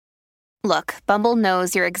Look, Bumble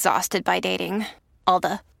knows you're exhausted by dating. All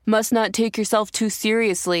the, must not take yourself too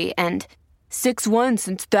seriously, and 6'1"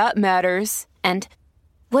 since that matters. And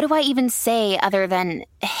what do I even say other than,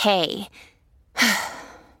 hey?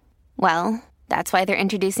 Well, that's why they're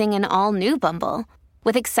introducing an all-new Bumble,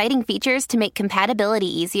 with exciting features to make compatibility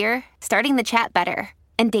easier, starting the chat better,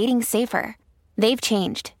 and dating safer. They've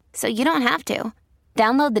changed, so you don't have to.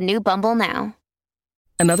 Download the new Bumble now.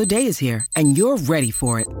 Another day is here, and you're ready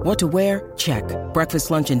for it. What to wear? Check.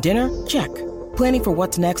 Breakfast, lunch, and dinner? Check. Planning for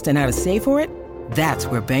what's next and how to save for it? That's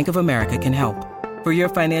where Bank of America can help. For your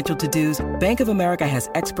financial to-dos, Bank of America has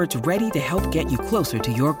experts ready to help get you closer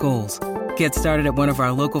to your goals. Get started at one of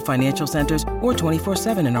our local financial centers or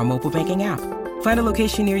 24/7 in our mobile banking app. Find a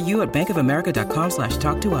location near you at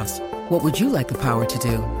bankofamerica.com/talktous. What would you like the power to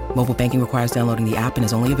do? Mobile banking requires downloading the app and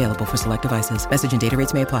is only available for select devices. Message and data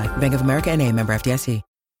rates may apply. Bank of America N.A., member FDIC.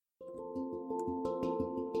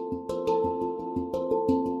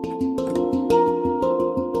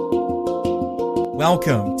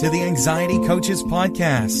 Welcome to the Anxiety Coaches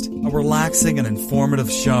Podcast, a relaxing and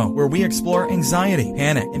informative show where we explore anxiety,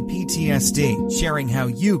 panic, and PTSD, sharing how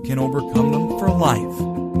you can overcome them for life.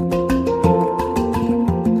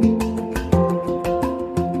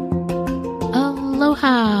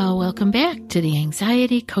 Aloha! Welcome back to the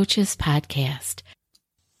Anxiety Coaches Podcast.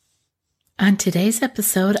 On today's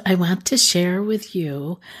episode, I want to share with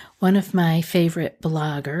you one of my favorite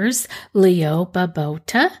bloggers, Leo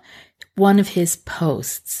Baubautas, one of his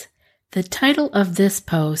posts. The title of this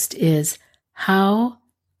post is How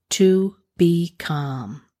to Be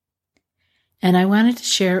Calm. And I wanted to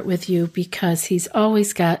share it with you because he's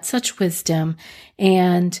always got such wisdom,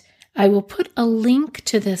 and I will put a link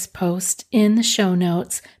to this post in the show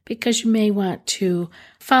notes because you may want to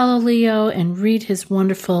follow Leo and read his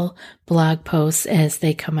wonderful blog posts as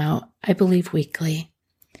they come out, I believe, weekly.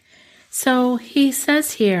 So he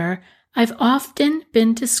says here, I've often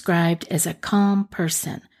been described as a calm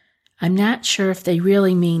person. I'm not sure if they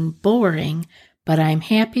really mean boring, but I'm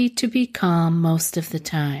happy to be calm most of the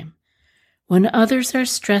time. When others are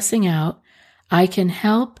stressing out, I can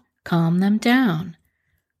help calm them down.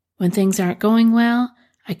 When things aren't going well,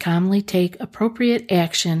 I calmly take appropriate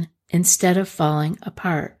action instead of falling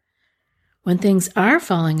apart. When things are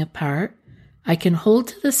falling apart, I can hold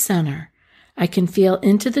to the center. I can feel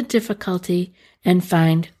into the difficulty and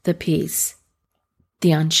find the peace,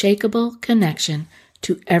 the unshakable connection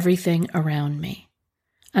to everything around me.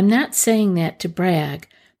 I'm not saying that to brag,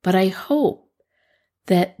 but I hope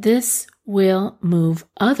that this will move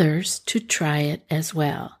others to try it as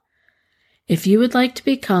well. If you would like to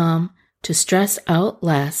be calm, to stress out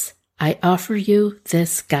less, I offer you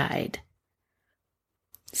this guide.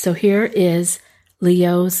 So here is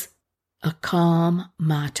Leo's A Calm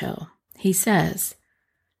Motto. He says,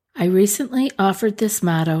 I recently offered this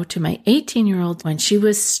motto to my 18-year-old when she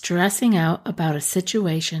was stressing out about a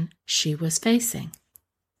situation she was facing.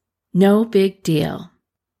 No big deal.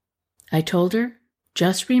 I told her,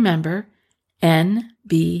 just remember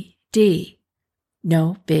NBD.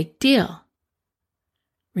 No big deal.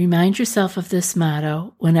 Remind yourself of this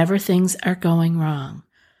motto whenever things are going wrong,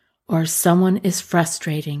 or someone is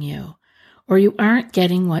frustrating you, or you aren't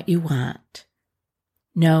getting what you want.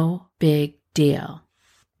 No big deal.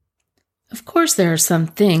 Of course, there are some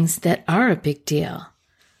things that are a big deal.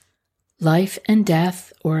 Life and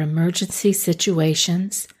death or emergency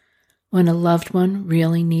situations, when a loved one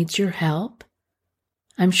really needs your help.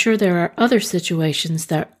 I'm sure there are other situations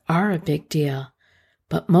that are a big deal,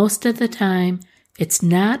 but most of the time, it's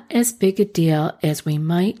not as big a deal as we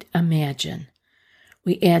might imagine.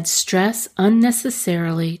 We add stress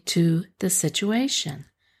unnecessarily to the situation.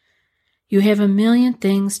 You have a million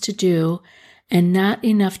things to do and not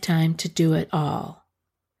enough time to do it all.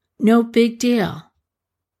 No big deal.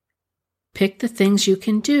 Pick the things you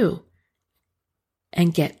can do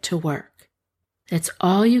and get to work. That's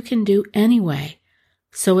all you can do anyway,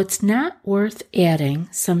 so it's not worth adding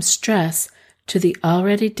some stress to the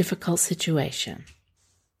already difficult situation.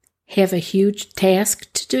 Have a huge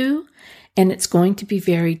task to do, and it's going to be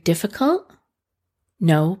very difficult?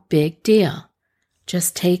 No big deal.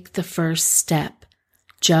 Just take the first step.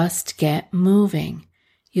 Just get moving.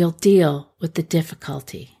 You'll deal with the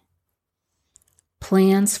difficulty.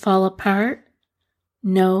 Plans fall apart?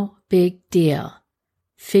 No big deal.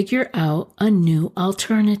 Figure out a new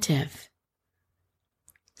alternative.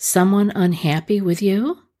 Someone unhappy with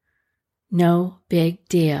you? No big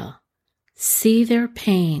deal. See their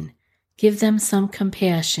pain. Give them some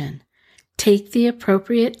compassion. Take the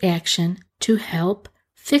appropriate action to help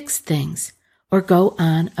fix things, or go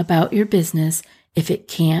on about your business if it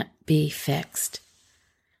can't be fixed.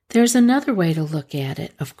 There's another way to look at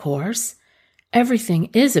it, of course. Everything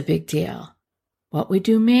is a big deal. What we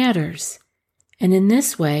do matters. And in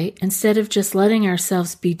this way, instead of just letting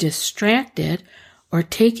ourselves be distracted or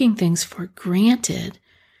taking things for granted,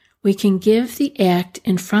 we can give the act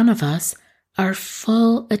in front of us our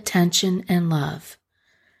full attention and love.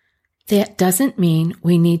 That doesn't mean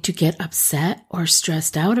we need to get upset or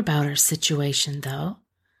stressed out about our situation, though.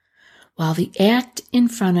 While the act in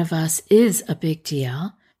front of us is a big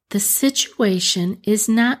deal, the situation is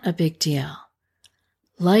not a big deal.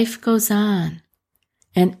 Life goes on,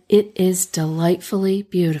 and it is delightfully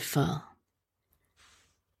beautiful.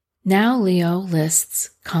 Now Leo lists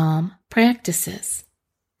calm practices.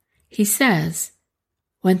 He says,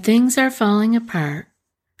 when things are falling apart,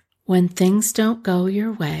 when things don't go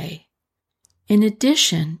your way, in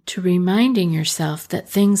addition to reminding yourself that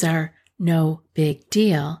things are no big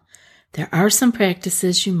deal, there are some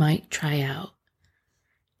practices you might try out.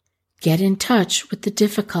 Get in touch with the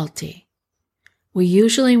difficulty. We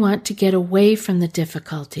usually want to get away from the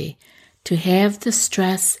difficulty, to have the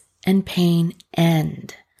stress and pain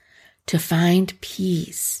end, to find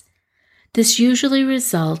peace. This usually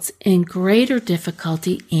results in greater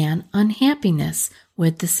difficulty and unhappiness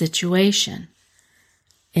with the situation.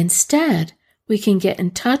 Instead, we can get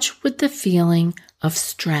in touch with the feeling of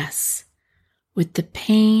stress, with the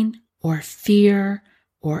pain or fear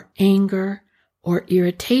or anger or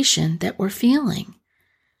irritation that we're feeling.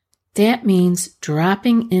 That means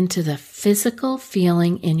dropping into the physical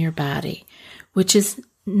feeling in your body, which is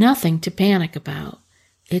nothing to panic about.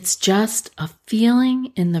 It's just a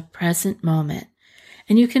feeling in the present moment,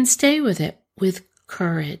 and you can stay with it with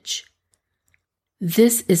courage.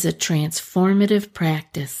 This is a transformative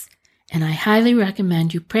practice, and I highly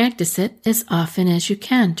recommend you practice it as often as you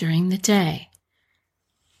can during the day.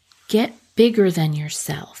 Get bigger than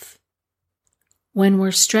yourself. When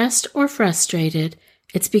we're stressed or frustrated,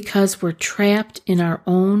 it's because we're trapped in our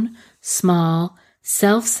own small,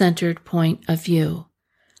 self-centered point of view.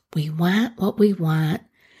 We want what we want,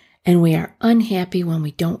 and we are unhappy when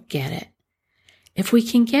we don't get it. If we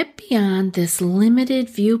can get beyond this limited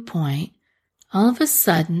viewpoint, all of a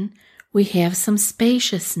sudden we have some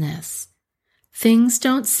spaciousness. Things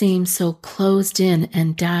don't seem so closed in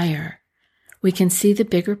and dire. We can see the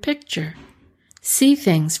bigger picture, see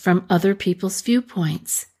things from other people's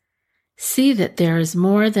viewpoints, see that there is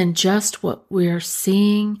more than just what we're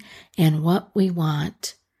seeing and what we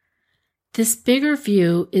want. This bigger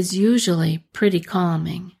view is usually pretty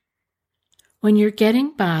calming. When you're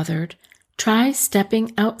getting bothered, try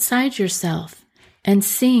stepping outside yourself and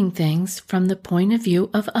seeing things from the point of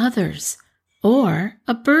view of others, or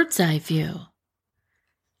a bird's eye view.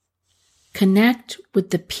 Connect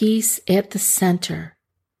with the peace at the center.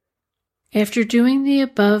 After doing the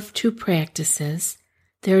above two practices,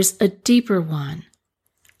 there's a deeper one.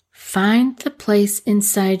 Find the place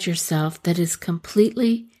inside yourself that is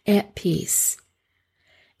completely at peace.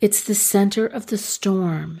 It's the center of the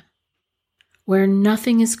storm, where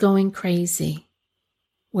nothing is going crazy,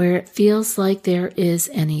 where it feels like there is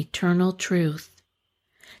an eternal truth,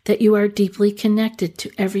 that you are deeply connected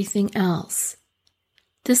to everything else.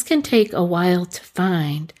 This can take a while to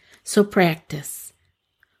find, so practice.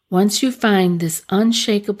 Once you find this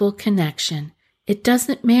unshakable connection, it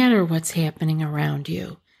doesn't matter what's happening around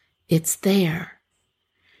you. It's there.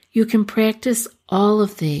 You can practice all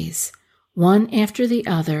of these, one after the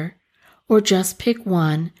other, or just pick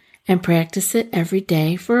one and practice it every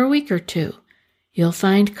day for a week or two. You'll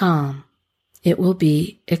find calm. It will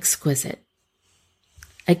be exquisite.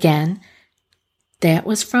 Again, that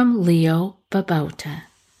was from Leo Baubautas,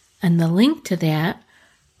 and the link to that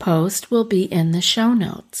post will be in the show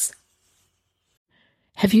notes.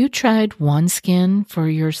 Have you tried OneSkin for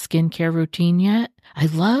your skincare routine yet? I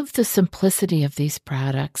love the simplicity of these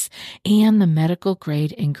products and the medical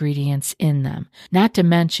grade ingredients in them, not to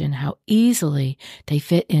mention how easily they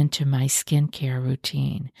fit into my skincare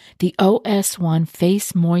routine. The OS1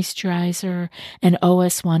 Face Moisturizer and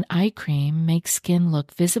OS1 Eye Cream make skin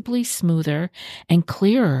look visibly smoother and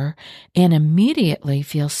clearer and immediately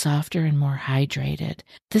feel softer and more hydrated.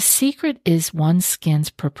 The secret is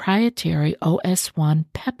OneSkin's proprietary OS1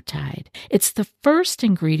 peptide. It's the first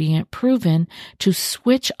ingredient proven to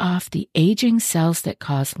switch off the aging cells that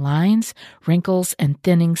cause lines, wrinkles, and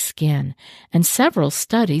thinning skin, and several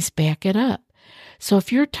studies back it up. So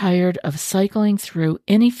if you're tired of cycling through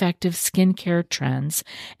ineffective skincare trends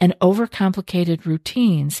and overcomplicated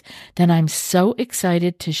routines, then I'm so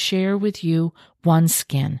excited to share with you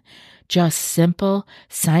OneSkin, just simple,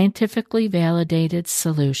 scientifically validated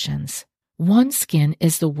solutions. OneSkin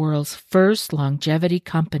is the world's first longevity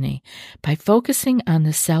company. By focusing on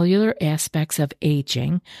the cellular aspects of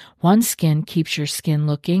aging, OneSkin keeps your skin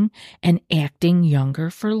looking and acting younger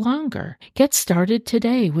for longer. Get started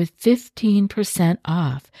today with 15%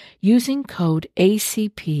 off using code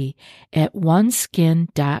ACP at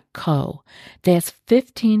oneskin.co. That's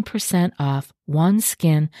 15% off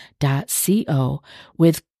oneskin.co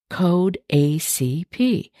with code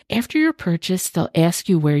ACP. After your purchase, they'll ask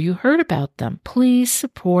you where you heard about them. Please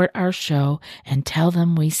support our show and tell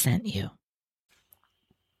them we sent you.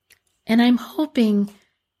 And I'm hoping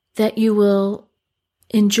that you will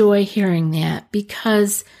enjoy hearing that,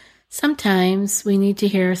 because sometimes we need to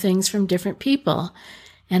hear things from different people.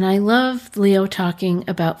 And I love Leo talking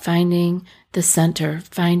about finding the center,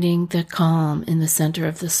 finding the calm in the center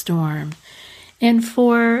of the storm. And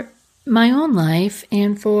for my own life,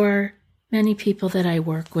 and for many people that I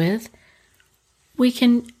work with, we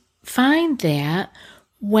can find that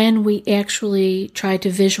when we actually try to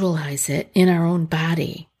visualize it in our own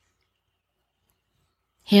body.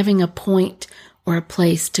 Having a point or a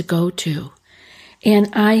place to go to. And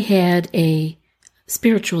I had a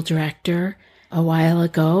spiritual director a while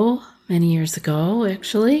ago, many years ago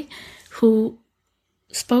actually, who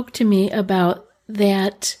spoke to me about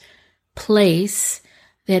that place,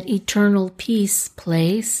 that eternal peace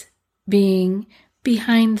place, being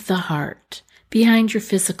behind the heart, behind your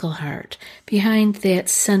physical heart, behind that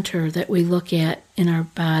center that we look at in our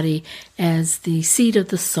body as the seat of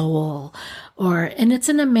the soul, and it's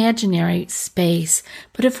an imaginary space,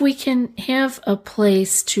 but if we can have a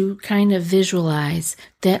place to kind of visualize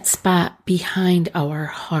that spot behind our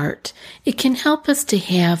heart, it can help us to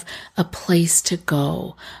have a place to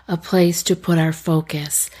go, a place to put our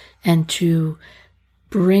focus and to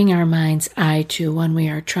bring our mind's eye to when we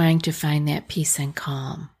are trying to find that peace and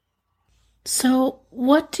calm. So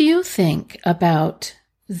what do you think about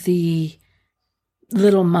the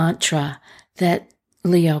little mantra that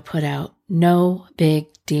Leo put out? No big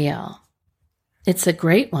deal. It's a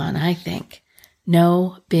great one, I think.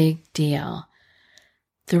 No big deal.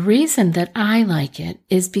 The reason that I like it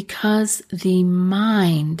is because the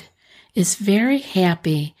mind is very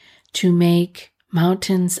happy to make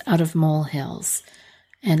mountains out of molehills.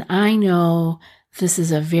 And I know this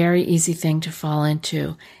is a very easy thing to fall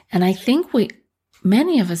into. And I think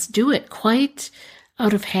many of us do it quite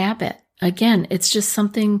out of habit. Again, it's just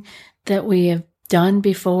something that we have done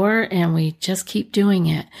before and we just keep doing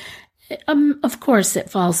it. Of course,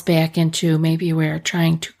 it falls back into maybe we're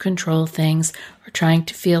trying to control things or trying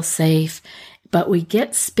to feel safe, but we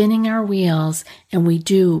get spinning our wheels and we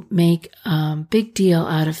do make a big deal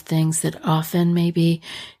out of things that often maybe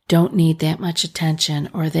don't need that much attention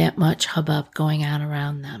or that much hubbub going on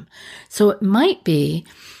around them. So it might be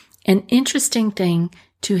an interesting thing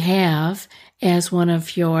to have as one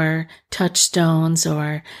of your touchstones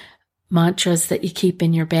or mantras that you keep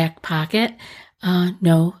in your back pocket.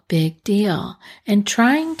 No big deal. And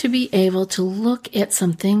trying to be able to look at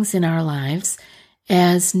some things in our lives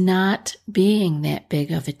as not being that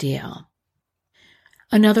big of a deal.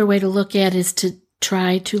 Another way to look at it is to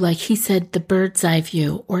try to, like he said, the bird's eye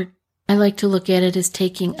view, or I like to look at it as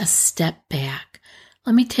taking a step back.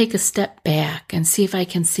 Let me take a step back and see if I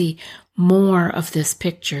can see more of this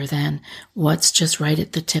picture than what's just right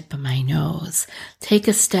at the tip of my nose. Take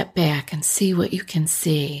a step back and see what you can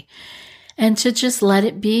see. And to just let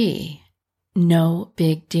it be. No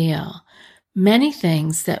big deal. Many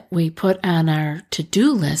things that we put on our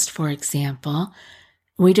to-do list, for example,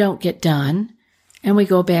 we don't get done, and we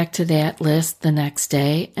go back to that list the next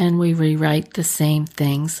day and we rewrite the same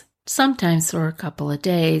things, sometimes for a couple of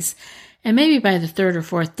days. And maybe by the third or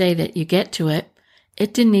fourth day that you get to it,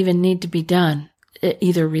 it didn't even need to be done. It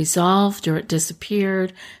either resolved or it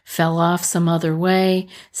disappeared, fell off some other way,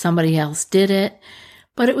 somebody else did it,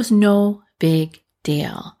 but it was no big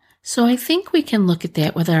deal. So I think we can look at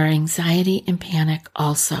that with our anxiety and panic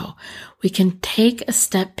also. We can take a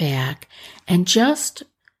step back and just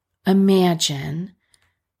imagine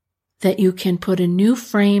that you can put a new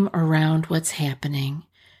frame around what's happening.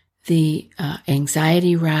 The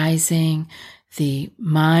anxiety rising, the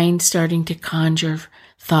mind starting to conjure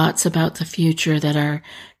thoughts about the future that are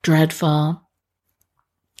dreadful,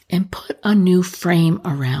 and put a new frame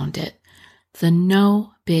around it. The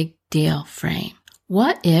no big deal frame.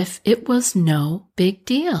 What if it was no big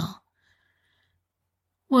deal?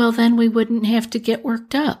 Well, then we wouldn't have to get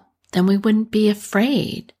worked up. Then we wouldn't be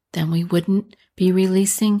afraid. Then we wouldn't be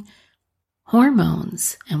releasing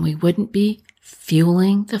hormones, and we wouldn't be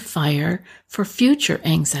fueling the fire for future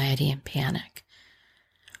anxiety and panic.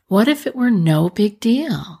 What if it were no big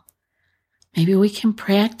deal? Maybe we can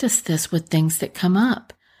practice this with things that come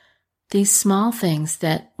up. These small things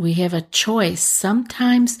that we have a choice.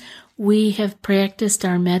 Sometimes we have practiced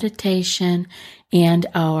our meditation and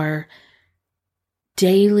our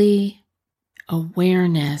daily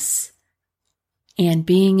awareness and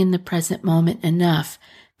being in the present moment enough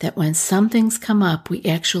that when some things come up, we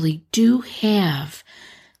actually do have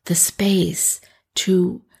the space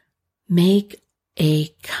to make a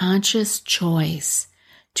conscious choice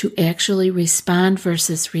to actually respond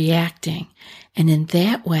versus reacting. And in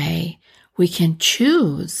that way, we can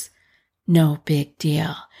choose no big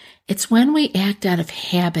deal. It's when we act out of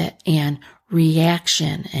habit and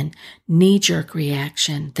reaction and knee-jerk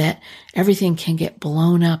reaction that everything can get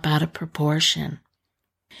blown up out of proportion.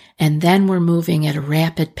 And then we're moving at a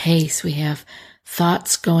rapid pace. We have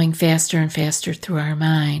thoughts going faster and faster through our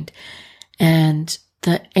mind. And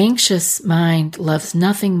the anxious mind loves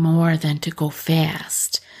nothing more than to go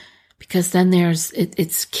fast, because then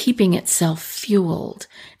it's keeping itself fueled.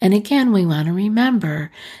 And again, we want to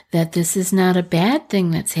remember that this is not a bad thing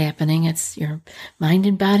that's happening. It's your mind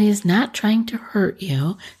and body is not trying to hurt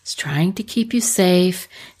you. It's trying to keep you safe.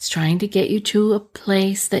 It's trying to get you to a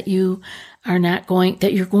place that you're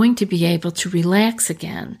going to be able to relax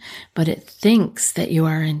again, but it thinks that you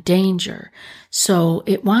are in danger. So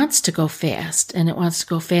it wants to go fast, and it wants to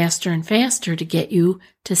go faster and faster to get you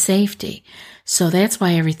to safety. So that's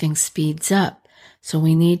why everything speeds up. So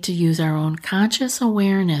we need to use our own conscious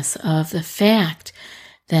awareness of the fact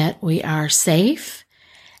that we are safe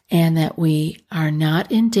and that we are not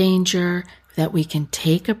in danger, that we can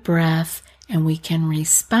take a breath and we can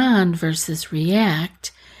respond versus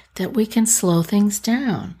react, that we can slow things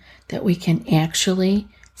down, that we can actually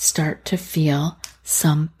start to feel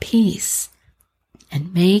some peace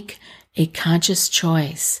and make a conscious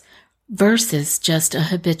choice versus just a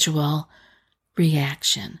habitual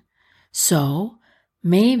reaction. So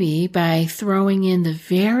maybe by throwing in the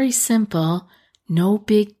very simple, no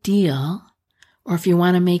big deal, or if you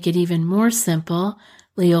want to make it even more simple,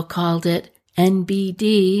 Leo called it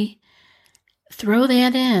NBD, throw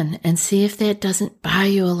that in and see if that doesn't buy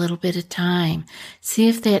you a little bit of time. See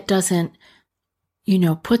if that doesn't,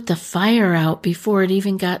 put the fire out before it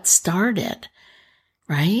even got started,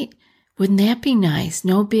 right? Wouldn't that be nice?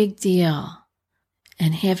 No big deal.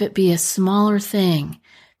 And have it be a smaller thing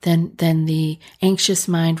than the anxious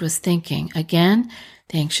mind was thinking. Again,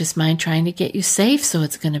 the anxious mind trying to get you safe, so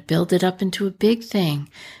it's going to build it up into a big thing.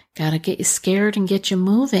 Got to get you scared and get you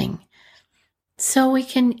moving. So we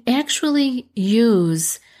can actually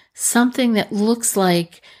use something that looks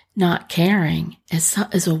like not caring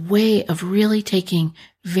as a way of really taking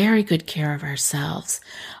very good care of ourselves,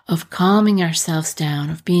 of calming ourselves down,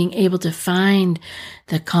 of being able to find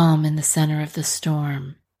the calm in the center of the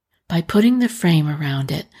storm by putting the frame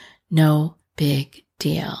around it, no big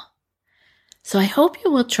deal. So I hope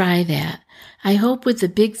you will try that. I hope with the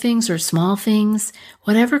big things or small things,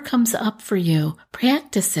 whatever comes up for you,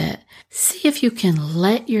 practice it. See if you can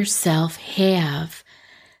let yourself have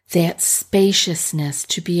that spaciousness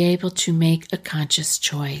to be able to make a conscious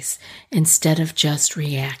choice instead of just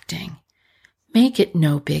reacting. Make it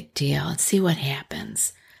no big deal and see what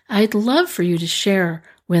happens. I'd love for you to share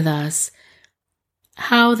with us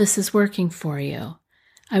how this is working for you.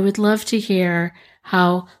 I would love to hear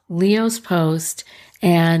how Leo's post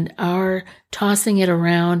and our tossing it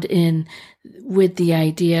around with the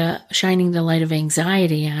idea, shining the light of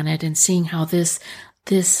anxiety on it and seeing how this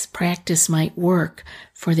practice might work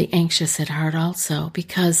for the anxious at heart also,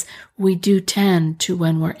 because we do tend to,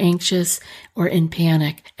 when we're anxious or in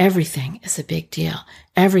panic, everything is a big deal.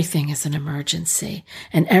 Everything is an emergency,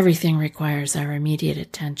 and everything requires our immediate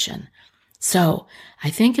attention. So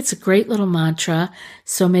I think it's a great little mantra,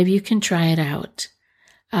 so maybe you can try it out.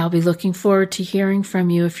 I'll be looking forward to hearing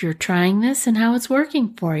from you if you're trying this and how it's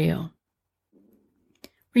working for you.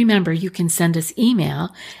 Remember, you can send us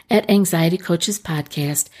email at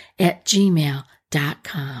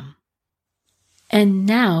anxietycoachespodcast@gmail.com. And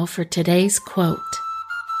now for today's quote.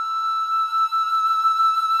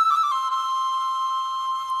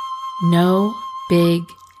 No big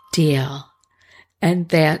deal. And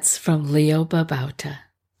that's from Leo Baubautas.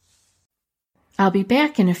 I'll be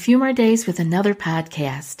back in a few more days with another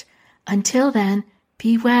podcast. Until then,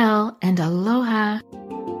 be well and aloha.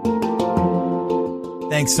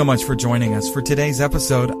 Thanks so much for joining us for today's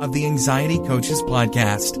episode of the Anxiety Coaches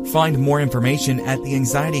Podcast. Find more information at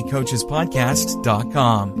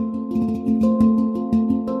theanxietycoachespodcast.com.